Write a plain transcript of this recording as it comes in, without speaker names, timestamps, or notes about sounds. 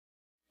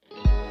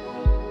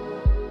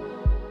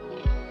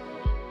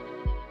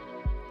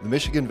The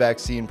Michigan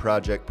Vaccine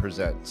Project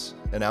presents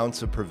An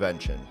Ounce of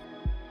Prevention.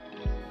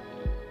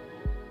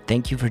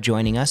 Thank you for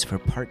joining us for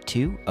part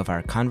 2 of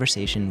our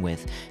conversation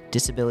with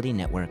Disability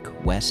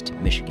Network West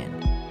Michigan.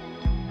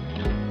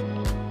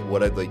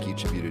 What I'd like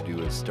each of you to do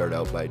is start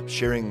out by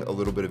sharing a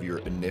little bit of your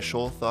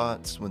initial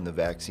thoughts when the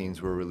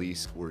vaccines were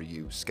released. Were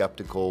you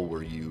skeptical?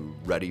 Were you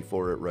ready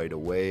for it right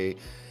away?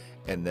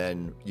 And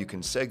then you can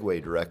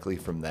segue directly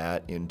from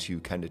that into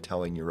kind of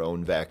telling your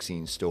own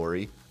vaccine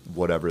story,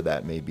 whatever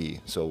that may be.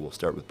 So we'll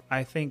start with...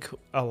 I think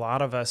a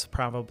lot of us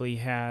probably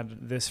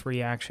had this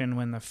reaction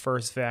when the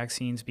first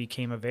vaccines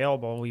became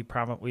available.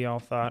 We all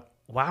thought,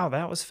 wow,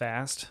 that was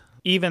fast.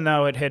 Even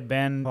though it had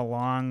been a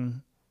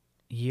long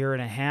year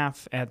and a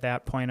half at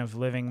that point of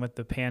living with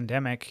the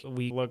pandemic,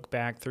 we look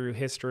back through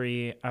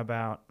history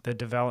about the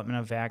development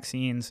of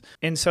vaccines.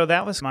 And so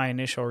that was my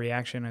initial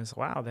reaction is,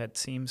 wow, that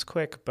seems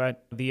quick.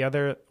 But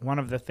one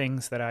of the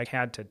things that I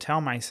had to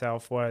tell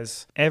myself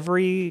was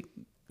every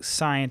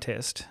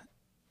scientist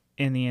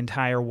in the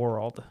entire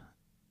world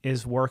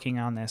is working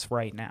on this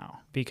right now,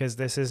 because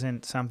this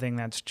isn't something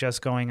that's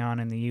just going on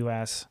in the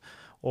U.S.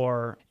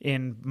 or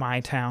in my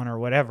town or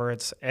whatever.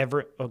 It's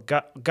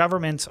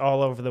governments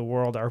all over the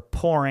world are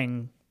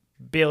pouring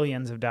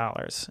billions of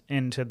dollars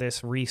into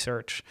this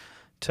research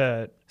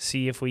to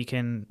see if we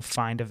can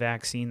find a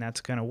vaccine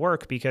that's going to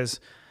work, because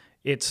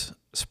it's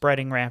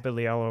spreading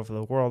rapidly all over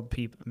the world.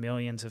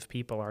 Millions of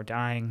people are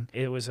dying.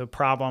 It was a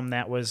problem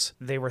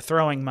they were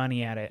throwing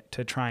money at it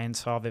to try and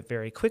solve it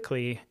very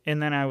quickly.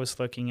 And then I was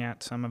looking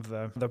at some of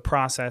the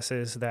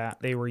processes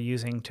that they were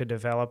using to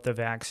develop the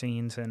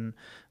vaccines, and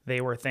they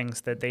were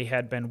things that they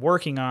had been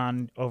working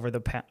on over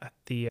the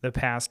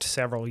past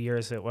several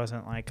years. It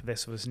wasn't like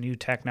this was new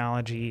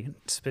technology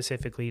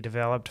specifically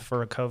developed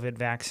for a COVID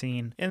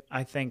vaccine. And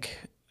I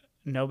think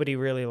nobody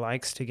really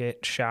likes to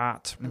get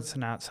shots. It's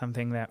not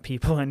something that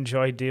people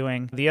enjoy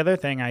doing. The other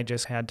thing I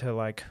just had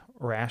to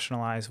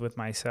rationalize with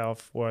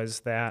myself was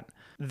that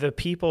the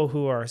people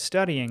who are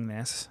studying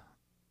this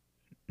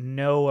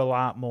know a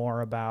lot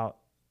more about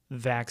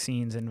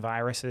vaccines and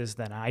viruses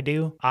than I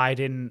do. I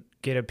didn't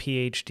get a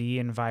PhD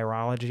in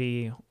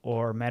virology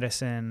or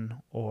medicine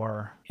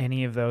or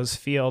any of those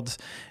fields.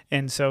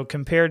 And so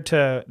compared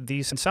to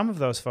some of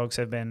those folks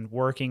have been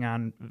working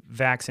on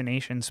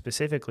vaccination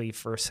specifically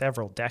for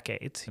several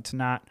decades.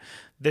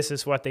 This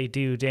is what they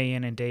do day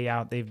in and day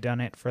out. They've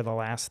done it for the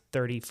last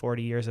 30,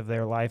 40 years of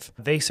their life.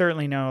 They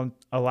certainly know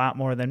a lot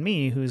more than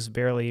me, who's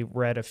barely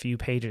read a few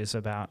pages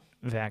about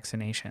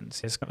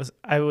vaccinations.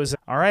 I was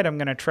all right, I'm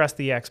going to trust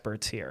the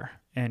experts here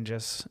and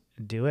just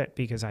do it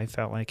because I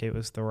felt like it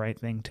was the right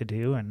thing to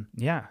do. And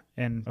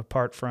and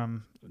apart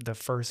from the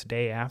first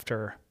day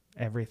after,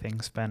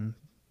 everything's been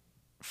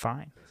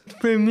fine.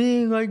 For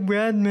me, like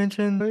Brad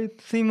mentioned,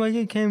 it seemed like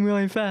it came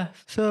really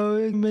fast. So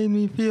it made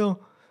me feel,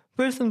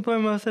 first and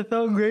foremost, I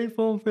felt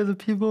grateful for the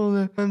people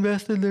that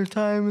invested their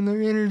time and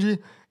their energy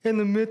in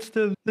the midst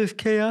of this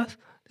chaos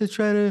to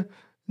try to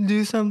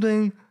do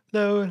something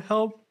that would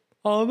help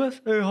all of us,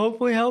 or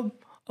hopefully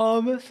help all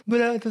of us. But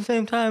at the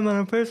same time, on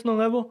a personal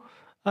level,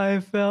 I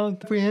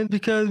felt apprehensive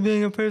because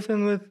being a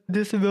person with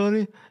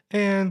disability,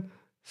 and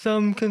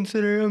some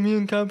consider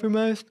immune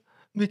compromised,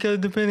 because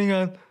depending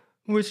on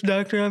which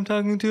doctor I'm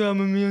talking to, I'm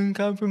immune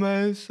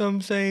compromised.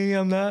 Some say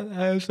I'm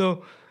not,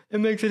 so it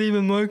makes it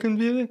even more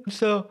confusing.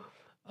 So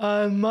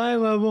on my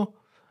level,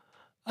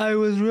 I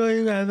was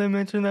really, as I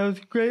mentioned, I was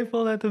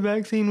grateful that the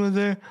vaccine was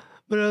there,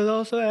 but I was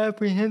also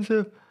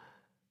apprehensive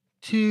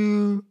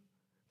to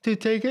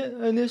take it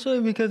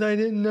initially because I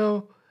didn't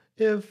know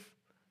if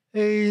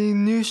a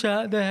new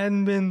shot that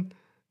hadn't been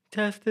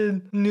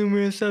tested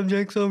numerous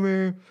subjects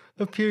over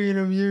a period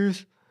of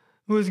years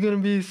was going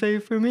to be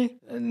safe for me.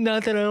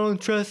 Not that I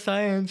don't trust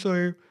science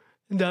or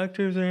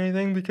doctors or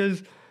anything,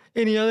 because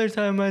any other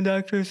time my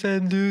doctor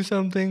said do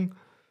something,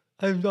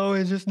 I've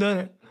always just done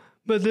it.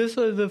 But this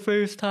was the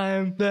first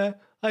time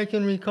that I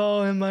can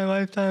recall in my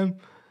lifetime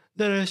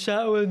that a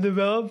shot was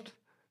developed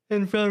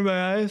in front of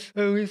our eyes,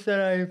 or at least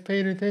that I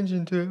paid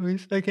attention to. At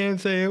least I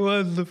can't say it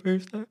was the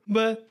first time.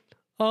 But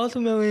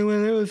ultimately,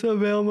 when it was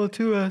available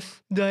to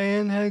us,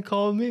 Diane had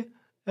called me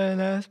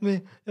and asked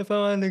me if I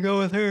wanted to go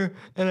with her,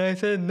 and I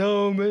said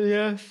no, but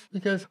yes,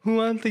 because who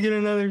wants to get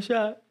another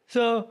shot?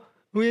 So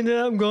we ended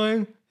up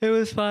going. It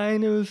was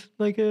fine. It was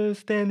like a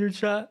standard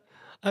shot.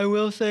 I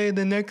will say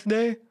the next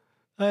day,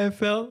 I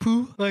felt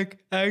poo, like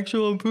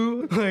actual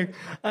poo. Like,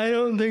 I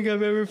don't think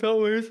I've ever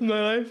felt worse in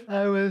my life.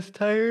 I was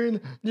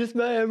tired. Just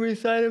about every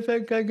side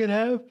effect I could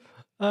have,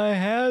 I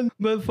had.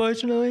 But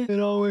fortunately, it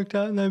all worked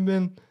out, and I've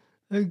been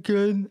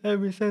good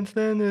ever since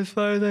then. As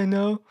far as I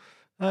know,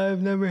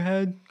 I've never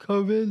had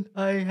COVID.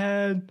 I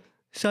had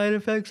side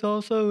effects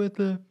also with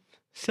the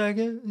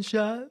second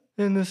shot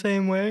in the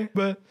same way,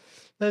 but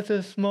that's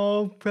a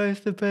small price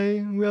to pay,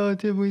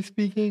 relatively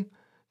speaking,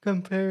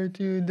 compared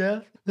to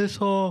death. This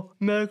whole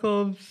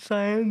medical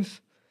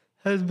science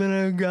has been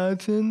a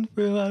godsend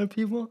for a lot of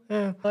people,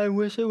 and I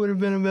wish it would have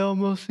been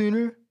available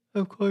sooner,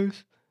 of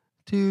course,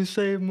 to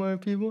save more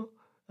people.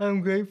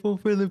 I'm grateful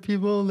for the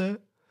people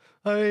that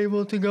are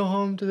able to go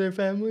home to their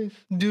families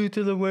due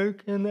to the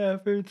work and the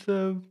efforts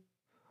of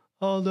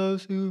all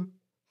those who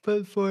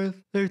put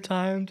forth their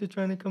time to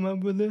try to come up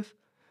with this.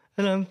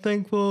 And I'm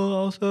thankful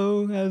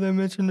also, as I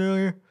mentioned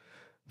earlier,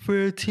 for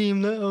a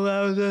team that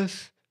allows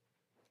us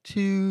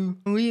to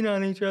lean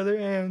on each other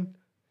and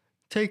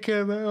take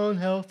care of our own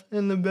health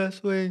in the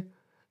best way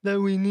that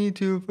we need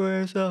to for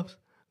ourselves,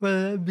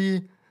 whether that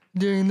be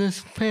during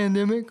this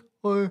pandemic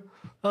or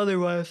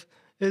otherwise.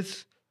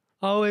 It's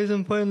always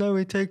important that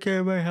we take care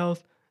of our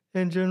health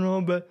in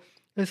general, but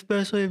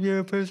especially if you're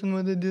a person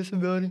with a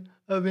disability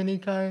of any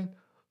kind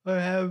or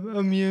have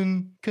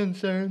immune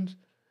concerns,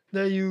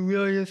 that you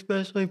really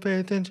especially pay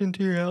attention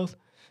to your health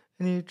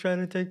and you try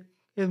to take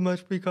as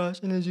much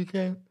precaution as you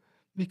can,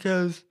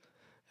 because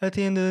at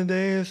the end of the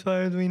day, as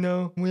far as we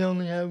know, we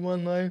only have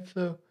one life,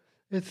 so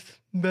it's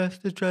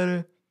best to try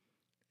to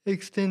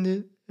extend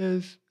it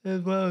as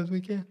well as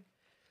we can.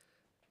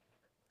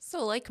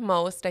 So like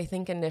most, I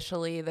think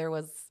initially there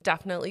was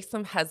definitely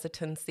some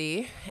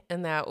hesitancy,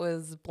 and that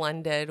was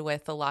blended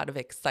with a lot of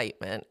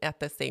excitement at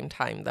the same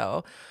time,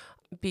 though,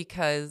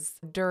 because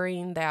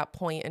during that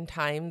point in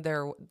time,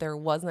 there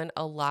wasn't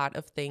a lot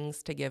of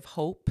things to give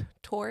hope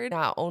toward.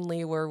 Not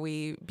only were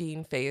we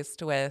being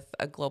faced with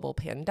a global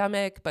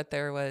pandemic, but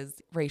there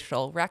was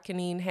racial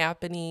reckoning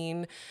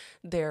happening.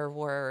 There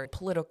were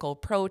political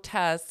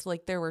protests.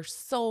 Like, there were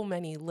so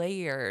many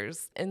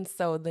layers. And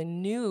so the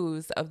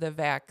news of the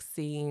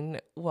vaccine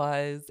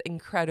was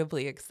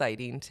incredibly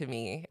exciting to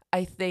me.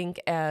 I think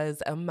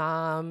as a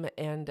mom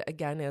and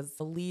again, as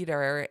a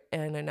leader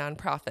in a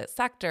nonprofit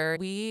sector,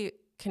 we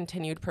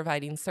continued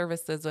providing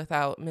services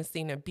without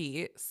missing a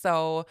beat.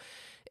 So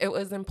it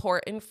was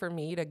important for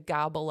me to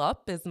gobble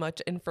up as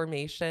much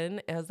information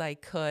as I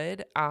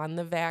could on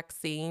the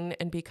vaccine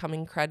and become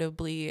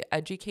incredibly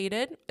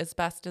educated as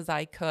best as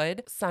I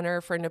could. Center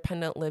for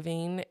Independent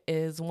Living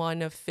is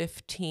one of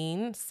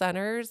 15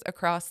 centers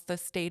across the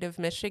state of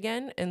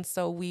Michigan. And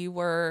so we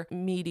were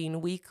meeting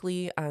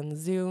weekly on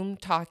Zoom,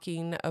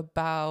 talking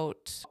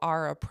about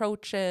our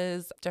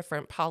approaches,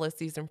 different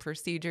policies and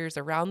procedures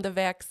around the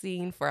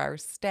vaccine for our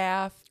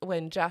staff.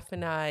 When Jeff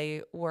and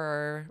I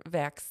were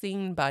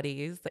vaccine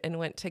buddies and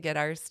went to get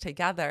ours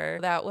together,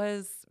 that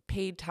was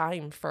paid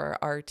time for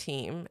our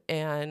team.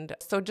 And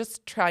so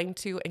just trying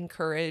to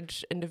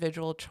encourage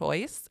individual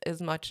choice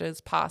as much as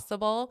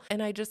possible.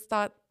 And I just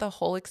thought the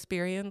whole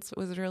experience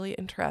was really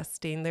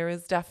interesting. There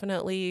was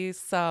definitely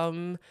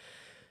some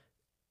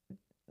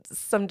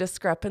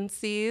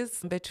discrepancies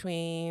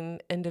between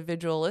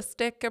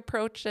individualistic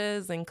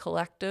approaches and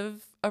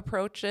collective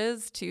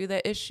approaches to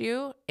the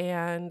issue.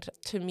 And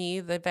to me,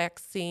 the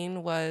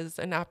vaccine was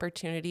an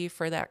opportunity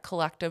for that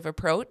collective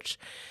approach.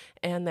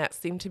 And that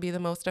seemed to be the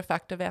most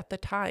effective at the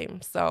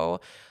time.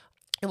 So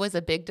it was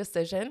a big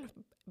decision,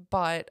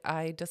 but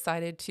I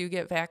decided to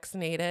get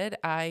vaccinated.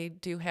 I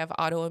do have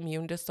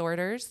autoimmune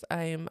disorders.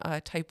 I'm a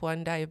type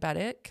 1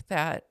 diabetic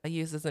that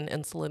uses an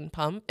insulin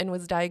pump and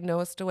was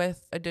diagnosed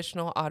with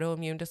additional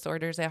autoimmune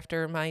disorders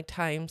after my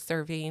time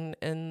serving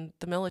in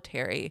the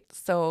military.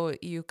 So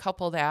you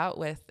couple that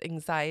with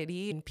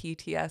anxiety and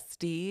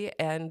PTSD,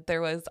 and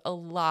there was a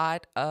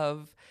lot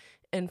of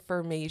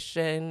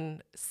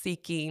information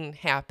seeking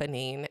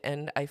happening,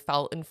 and I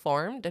felt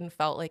informed and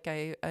felt like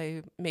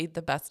I made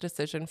the best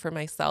decision for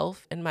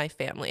myself and my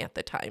family at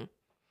the time.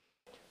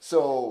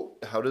 So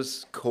how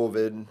does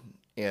COVID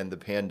and the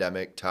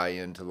pandemic tie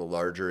into the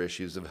larger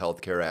issues of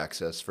healthcare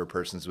access for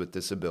persons with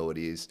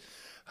disabilities?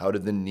 How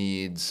did the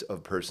needs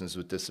of persons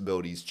with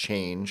disabilities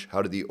change?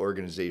 How did the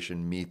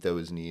organization meet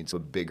those needs? A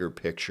bigger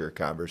picture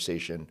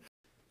conversation.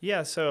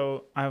 Yeah,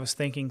 so I was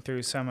thinking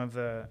through some of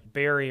the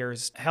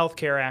barriers,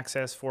 healthcare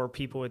access for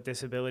people with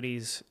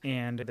disabilities,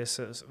 and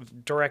this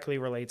directly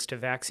relates to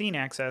vaccine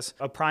access.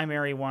 A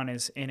primary one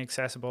is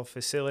inaccessible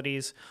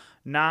facilities.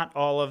 Not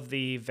all of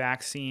the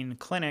vaccine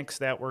clinics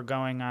that were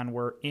going on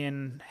were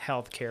in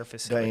healthcare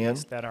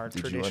facilities that are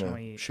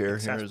traditionally share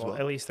accessible. here as well?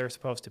 At least they're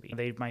supposed to be.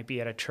 They might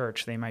be at a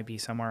church, they might be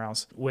somewhere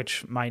else,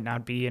 which might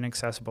not be an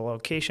accessible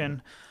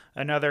location.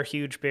 Another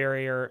huge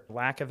barrier,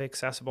 lack of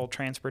accessible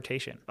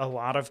transportation. A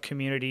lot of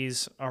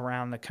communities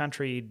around the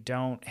country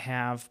don't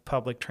have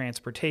public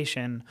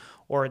transportation,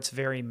 or it's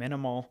very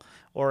minimal,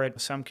 or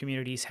some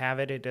communities have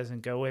it, it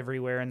doesn't go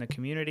everywhere in the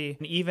community.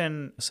 And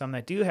even some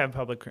that do have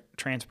public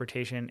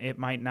transportation, it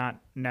might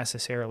not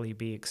necessarily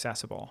be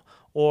accessible.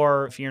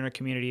 Or if you're in a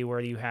community where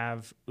you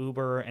have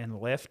Uber and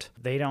Lyft,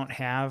 they don't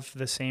have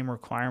the same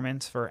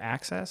requirements for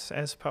access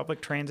as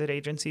public transit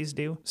agencies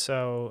do.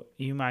 So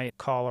you might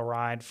call a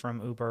ride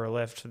from Uber or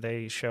Lyft,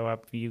 they show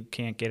up, you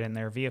can't get in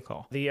their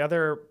vehicle. The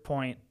other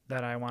point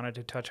that I wanted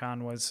to touch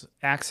on was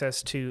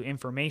access to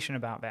information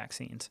about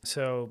vaccines.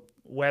 So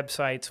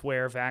websites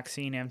where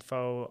vaccine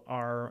info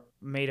are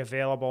made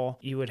available,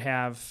 you would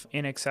have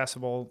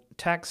inaccessible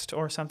text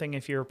or something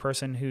if you're a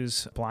person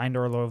who's blind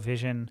or low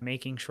vision.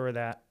 Making sure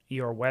that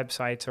your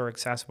websites are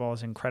accessible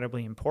is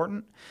incredibly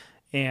important.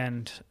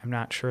 And I'm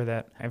not sure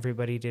that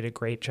everybody did a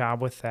great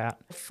job with that.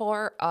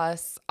 For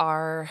us,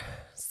 our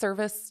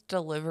service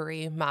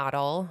delivery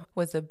model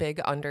was a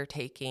big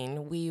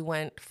undertaking. We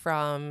went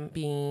from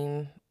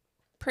being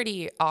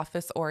pretty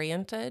office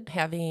oriented,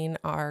 having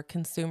our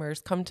consumers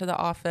come to the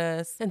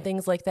office and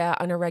things like that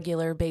on a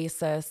regular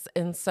basis.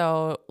 And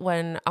so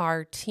when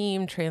our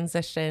team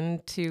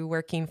transitioned to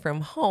working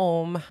from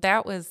home,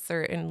 that was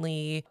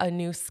certainly a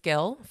new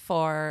skill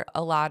for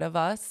a lot of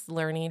us,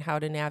 learning how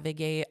to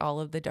navigate all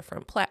of the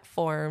different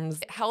platforms.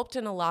 It helped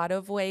in a lot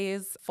of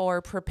ways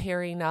for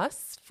preparing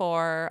us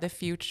for the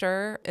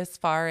future as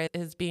far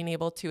as being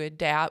able to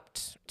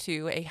adapt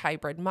to a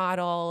hybrid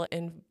model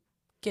and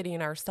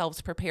getting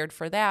ourselves prepared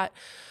for that.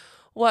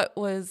 What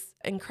was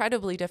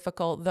incredibly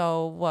difficult,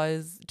 though,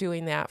 was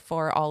doing that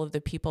for all of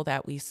the people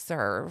that we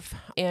serve.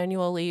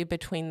 Annually,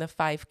 between the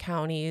 5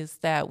 counties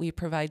that we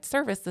provide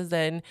services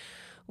in,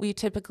 we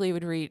typically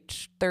would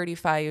reach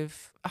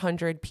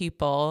 3,500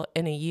 people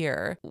in a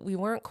year. We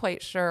weren't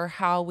quite sure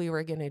how we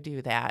were going to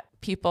do that.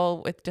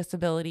 People with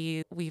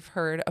disability, we've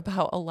heard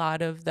about a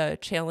lot of the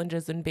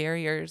challenges and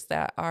barriers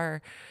that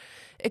are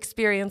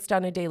experienced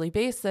on a daily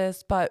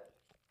basis, but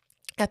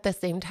at the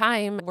same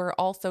time, we're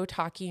also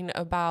talking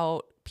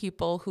about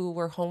people who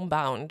were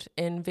homebound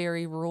in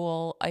very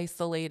rural,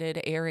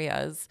 isolated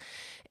areas.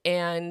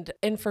 And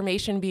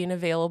information being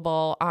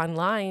available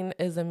online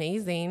is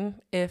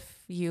amazing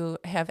if you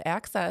have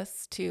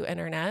access to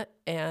internet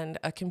and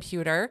a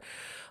computer.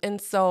 And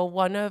so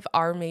one of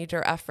our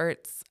major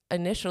efforts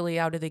initially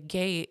out of the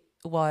gate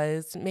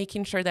was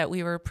making sure that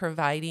we were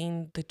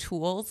providing the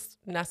tools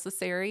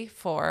necessary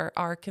for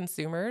our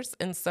consumers.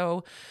 And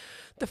so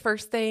the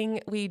first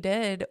thing we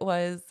did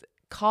was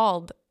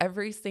called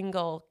every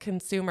single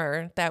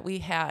consumer that we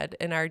had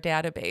in our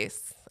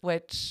database,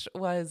 which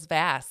was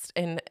vast.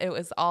 And it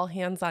was all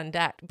hands on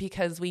deck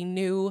because we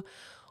knew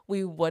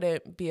we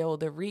wouldn't be able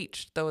to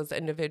reach those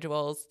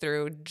individuals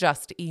through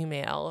just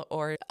email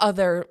or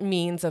other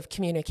means of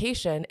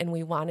communication. And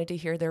we wanted to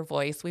hear their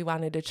voice. We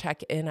wanted to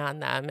check in on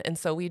them. And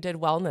so we did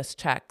wellness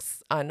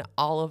checks on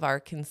all of our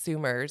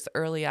consumers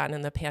early on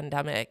in the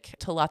pandemic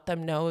to let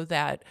them know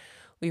that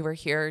we were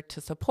here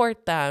to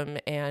support them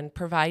and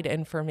provide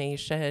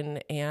information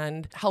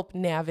and help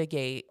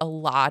navigate a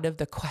lot of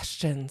the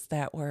questions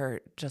that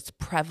were just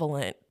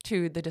prevalent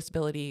to the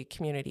disability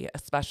community,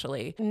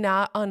 especially.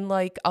 Not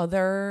unlike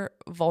other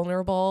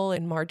vulnerable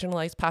and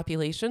marginalized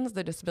populations,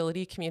 the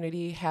disability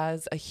community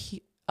has a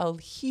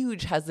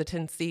huge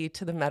hesitancy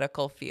to the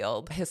medical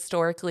field.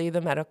 Historically, the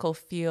medical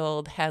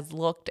field has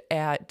looked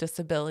at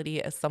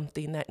disability as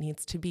something that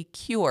needs to be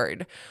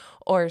cured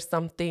or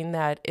something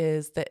that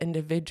is the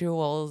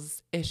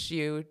individual's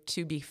issue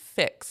to be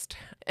fixed.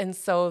 And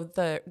so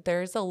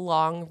there's a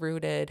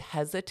long-rooted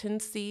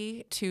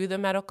hesitancy to the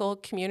medical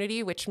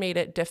community, which made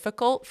it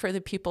difficult for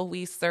the people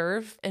we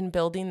serve in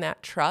building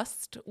that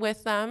trust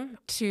with them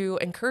to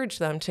encourage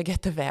them to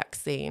get the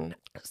vaccine.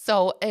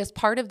 So as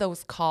part of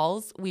those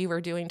calls, we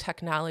were doing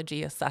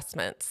technology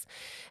assessments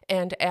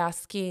and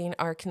asking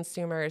our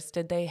consumers,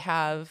 did they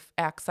have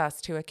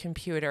access to a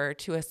computer,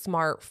 to a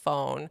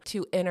smartphone,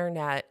 to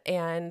internet?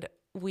 And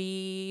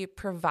we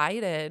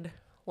provided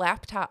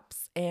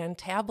laptops and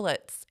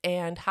tablets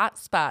and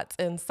hotspots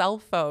and cell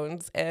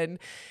phones and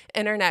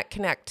internet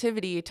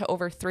connectivity to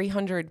over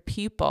 300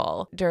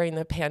 people during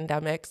the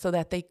pandemic so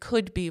that they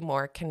could be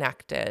more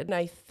connected. And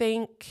I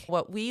think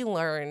what we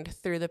learned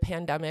through the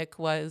pandemic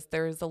was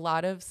there's a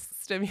lot of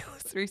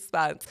stimulus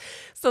response.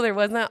 So there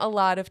wasn't a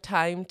lot of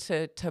time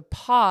to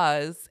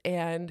pause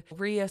and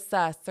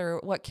reassess or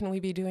what can we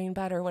be doing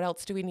better? What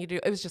else do we need to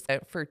do? It was just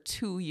for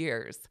 2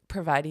 years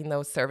providing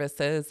those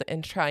services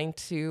and trying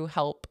to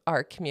help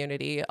our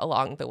community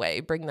along the way,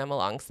 bring them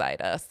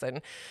alongside us.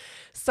 And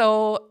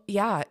so,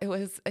 yeah, it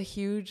was a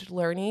huge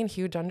learning,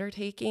 huge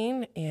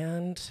undertaking.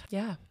 And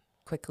yeah,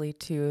 quickly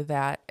to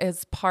that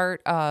as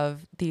part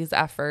of these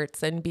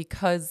efforts and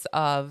because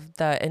of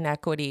the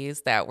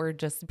inequities that were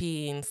just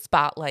being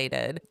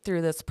spotlighted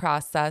through this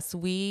process,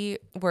 we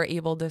were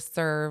able to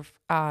serve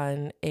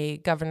on a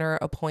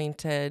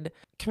governor-appointed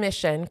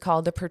commission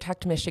called the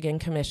Protect Michigan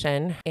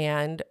Commission.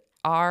 And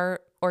our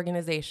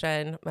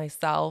organization,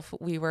 myself,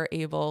 we were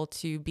able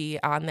to be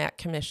on that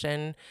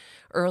commission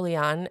early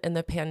on in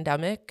the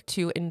pandemic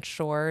to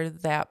ensure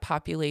that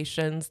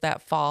populations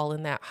that fall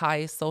in that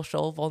high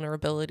social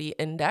vulnerability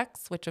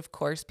index, which of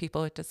course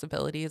people with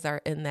disabilities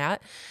are in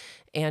that,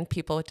 and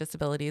people with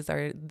disabilities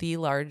are the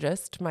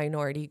largest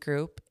minority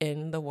group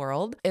in the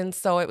world. And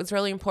so it was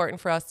really important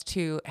for us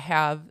to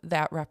have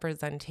that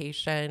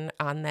representation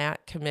on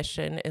that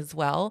commission as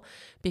well,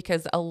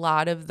 because a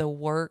lot of the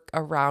work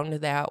around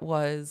that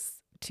was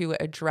to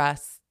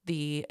address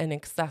the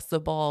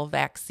inaccessible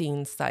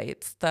vaccine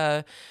sites,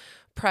 the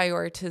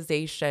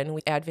prioritization.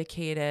 We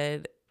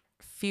advocated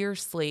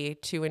fiercely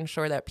to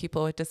ensure that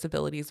people with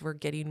disabilities were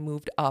getting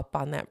moved up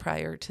on that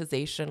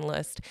prioritization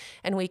list.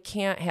 And we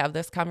can't have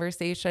this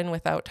conversation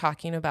without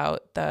talking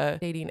about the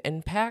dating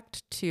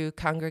impact to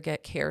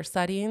congregate care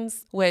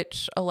settings,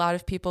 which a lot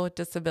of people with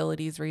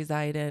disabilities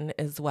reside in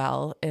as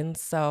well. And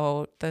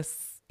so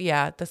this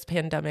this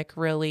pandemic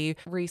really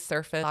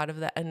resurfaced a lot of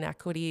the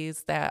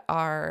inequities that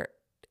are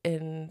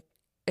in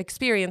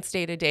experience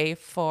day to day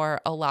for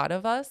a lot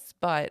of us.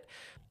 But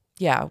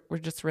yeah, we're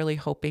just really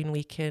hoping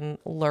we can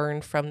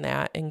learn from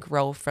that and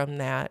grow from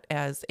that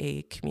as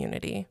a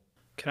community.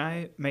 Can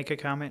I make a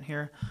comment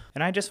here?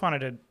 And I just wanted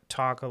to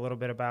talk a little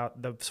bit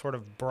about the sort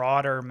of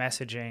broader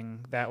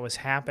messaging that was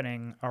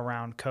happening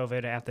around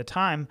COVID at the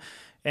time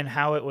and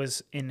how it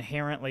was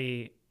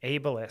inherently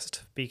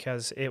ableist,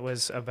 because it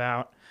was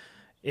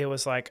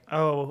like,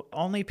 oh,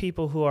 only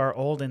people who are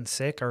old and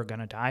sick are going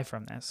to die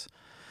from this.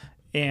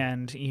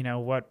 And,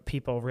 what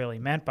people really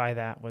meant by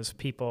that was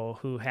people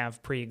who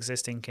have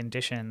pre-existing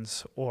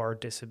conditions or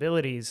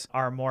disabilities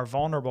are more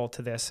vulnerable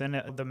to this. And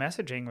the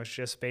messaging was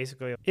just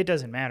basically, it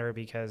doesn't matter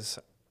because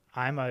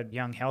I'm a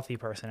young, healthy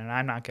person and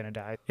I'm not going to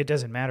die. It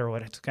doesn't matter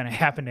what's going to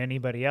happen to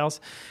anybody else.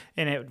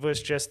 And it was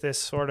just this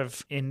sort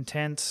of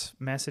intense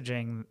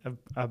messaging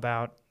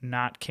about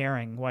not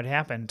caring what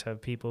happened to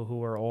people who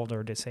were old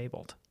or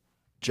disabled.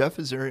 Jeff,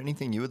 is there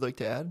anything you would like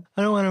to add?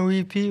 I don't want to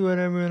repeat what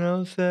everyone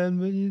else said,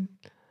 but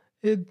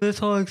this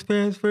whole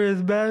experience, for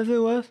as bad as it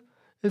was,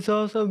 it's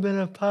also been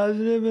a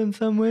positive in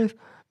some ways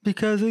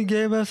because it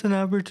gave us an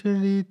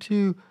opportunity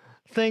to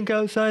think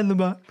outside the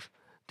box,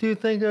 to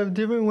think of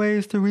different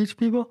ways to reach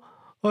people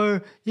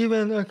or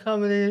even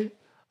accommodate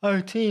our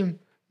team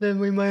than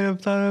we might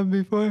have thought of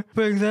before.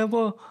 For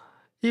example,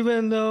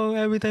 even though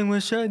everything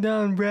was shut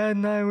down, Brad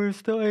and I were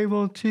still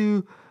able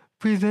to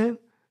present,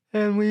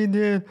 and we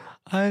did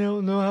I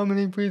don't know how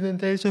many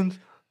presentations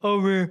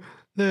over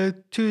the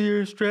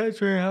 2-year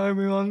stretch or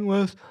however long it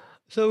was.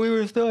 So we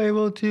were still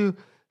able to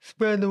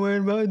spread the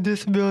word about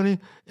disability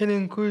and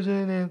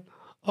inclusion and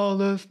all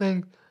those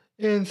things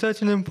in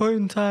such an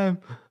important time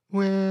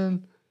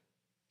when,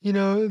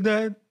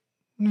 that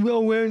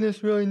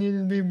awareness really needed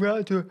to be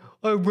brought to it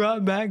or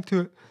brought back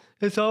to it.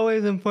 It's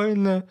always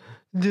important that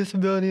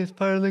disability is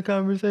part of the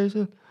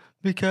conversation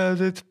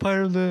because it's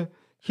part of the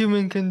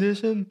human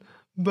condition.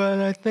 But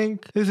I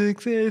think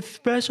it's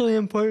especially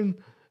important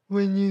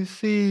when you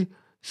see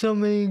so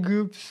many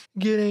groups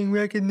getting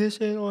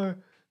recognition or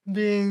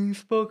being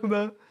spoke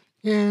about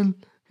in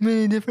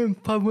many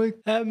different public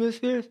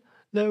atmospheres,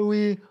 that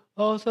we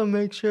also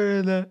make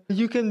sure that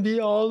you can be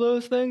all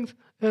those things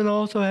and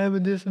also have a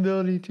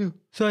disability too.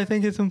 So I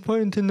think it's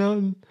important to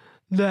note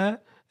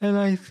that, and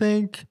I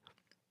think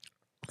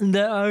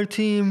that our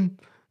team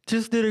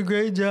just did a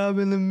great job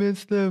in the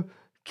midst of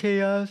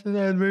chaos and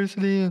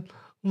adversity and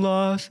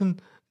loss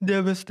and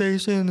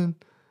devastation and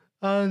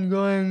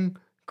ongoing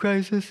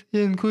crisis,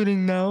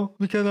 including now,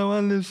 because I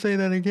wanted to say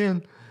that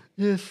again,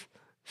 just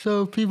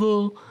so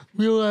people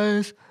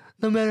realize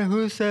no matter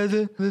who says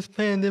it, this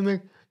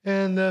pandemic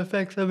and the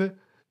effects of it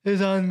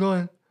is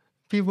ongoing.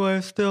 People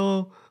are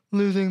still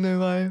losing their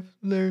life.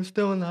 They're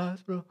still in the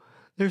hospital.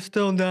 They're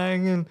still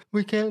dying, and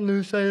we can't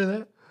lose sight of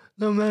that.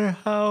 No matter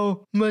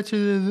how much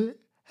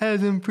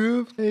has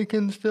improved, it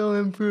can still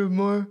improve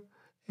more,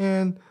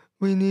 and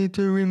we need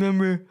to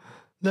remember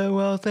that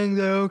while things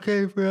are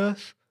okay for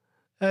us,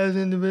 as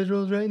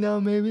individuals right now,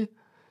 maybe,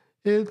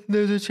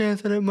 there's a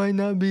chance that it might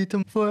not be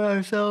for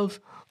ourselves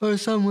or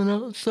someone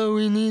else. So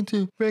we need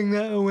to bring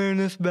that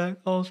awareness back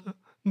also.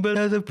 But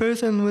as a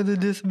person with a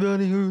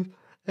disability who's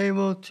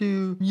able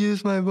to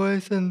use my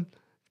voice and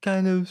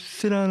kind of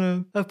sit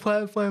on a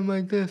platform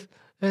like this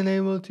and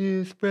able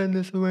to spread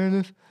this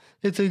awareness,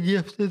 it's a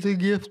gift. It's a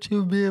gift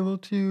to be able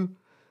to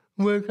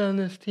work on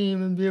this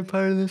team and be a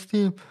part of this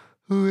team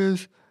who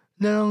is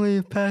not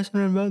only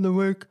passionate about the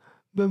work,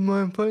 but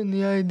more important,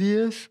 the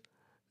ideas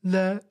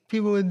that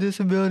people with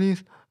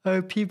disabilities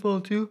are people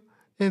too,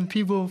 and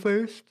people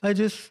first.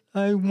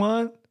 I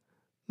want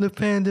the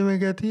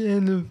pandemic at the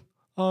end of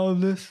all of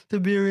this to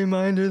be a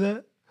reminder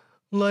that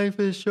life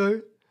is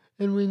short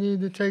and we need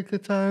to take the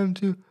time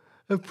to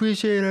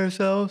appreciate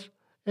ourselves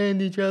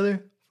and each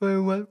other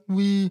for what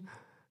we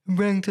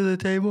bring to the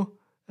table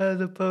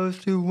as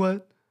opposed to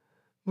what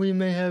we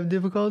may have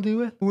difficulty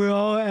with. We're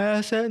all an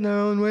asset in our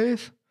own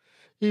ways,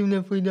 even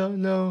if we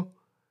don't know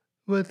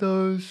what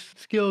those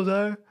skills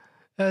are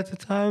at the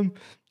time.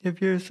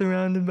 If you're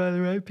surrounded by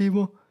the right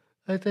people,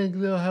 I think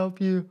they'll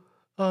help you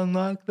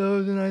unlock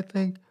those. And I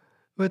think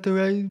with the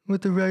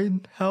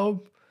right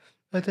help,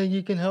 I think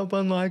you can help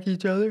unlock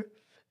each other.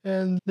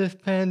 And this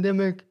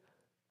pandemic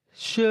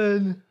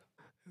should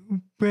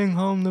bring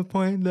home the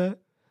point that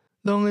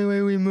the only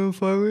way we move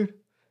forward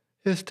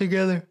is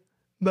together,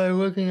 by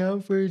looking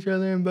out for each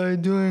other and by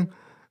doing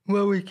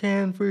what we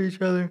can for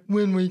each other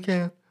when we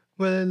can.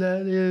 Whether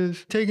that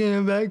is taking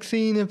a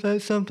vaccine, if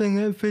that's something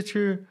that fits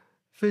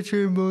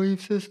your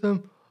belief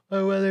system,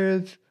 or whether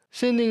it's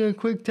sending a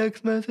quick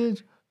text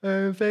message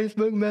or a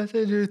Facebook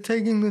message or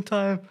taking the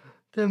time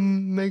to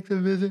make the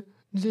visit.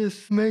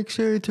 Just make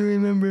sure to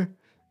remember,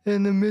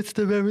 in the midst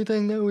of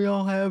everything, that we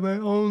all have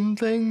our own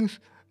things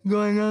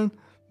going on,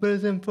 but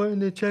it's important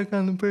to check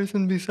on the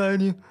person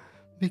beside you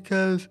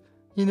because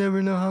you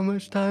never know how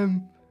much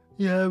time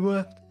you have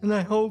left. And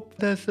I hope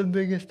that's the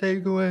biggest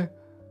takeaway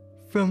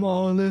from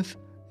all of this,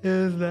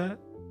 is that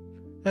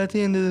at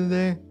the end of the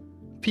day,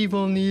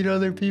 people need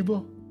other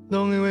people. The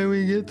only way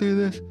we get through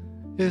this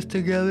is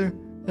together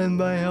and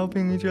by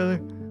helping each other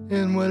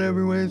in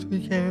whatever ways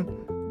we can.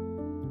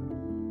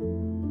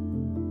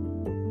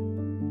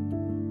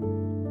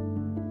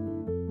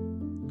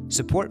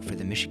 Support for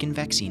the Michigan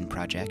Vaccine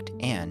Project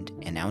and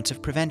An Ounce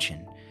of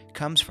Prevention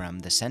comes from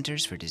the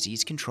Centers for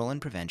Disease Control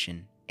and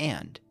Prevention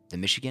and the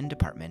Michigan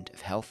Department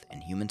of Health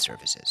and Human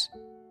Services.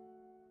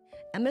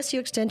 MSU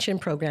Extension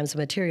programs and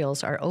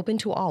materials are open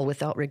to all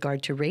without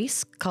regard to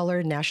race,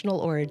 color, national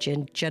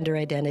origin, gender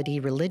identity,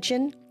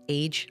 religion,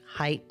 age,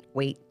 height,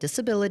 weight,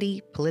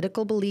 disability,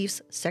 political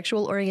beliefs,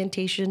 sexual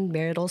orientation,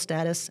 marital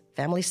status,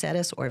 family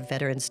status, or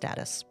veteran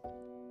status.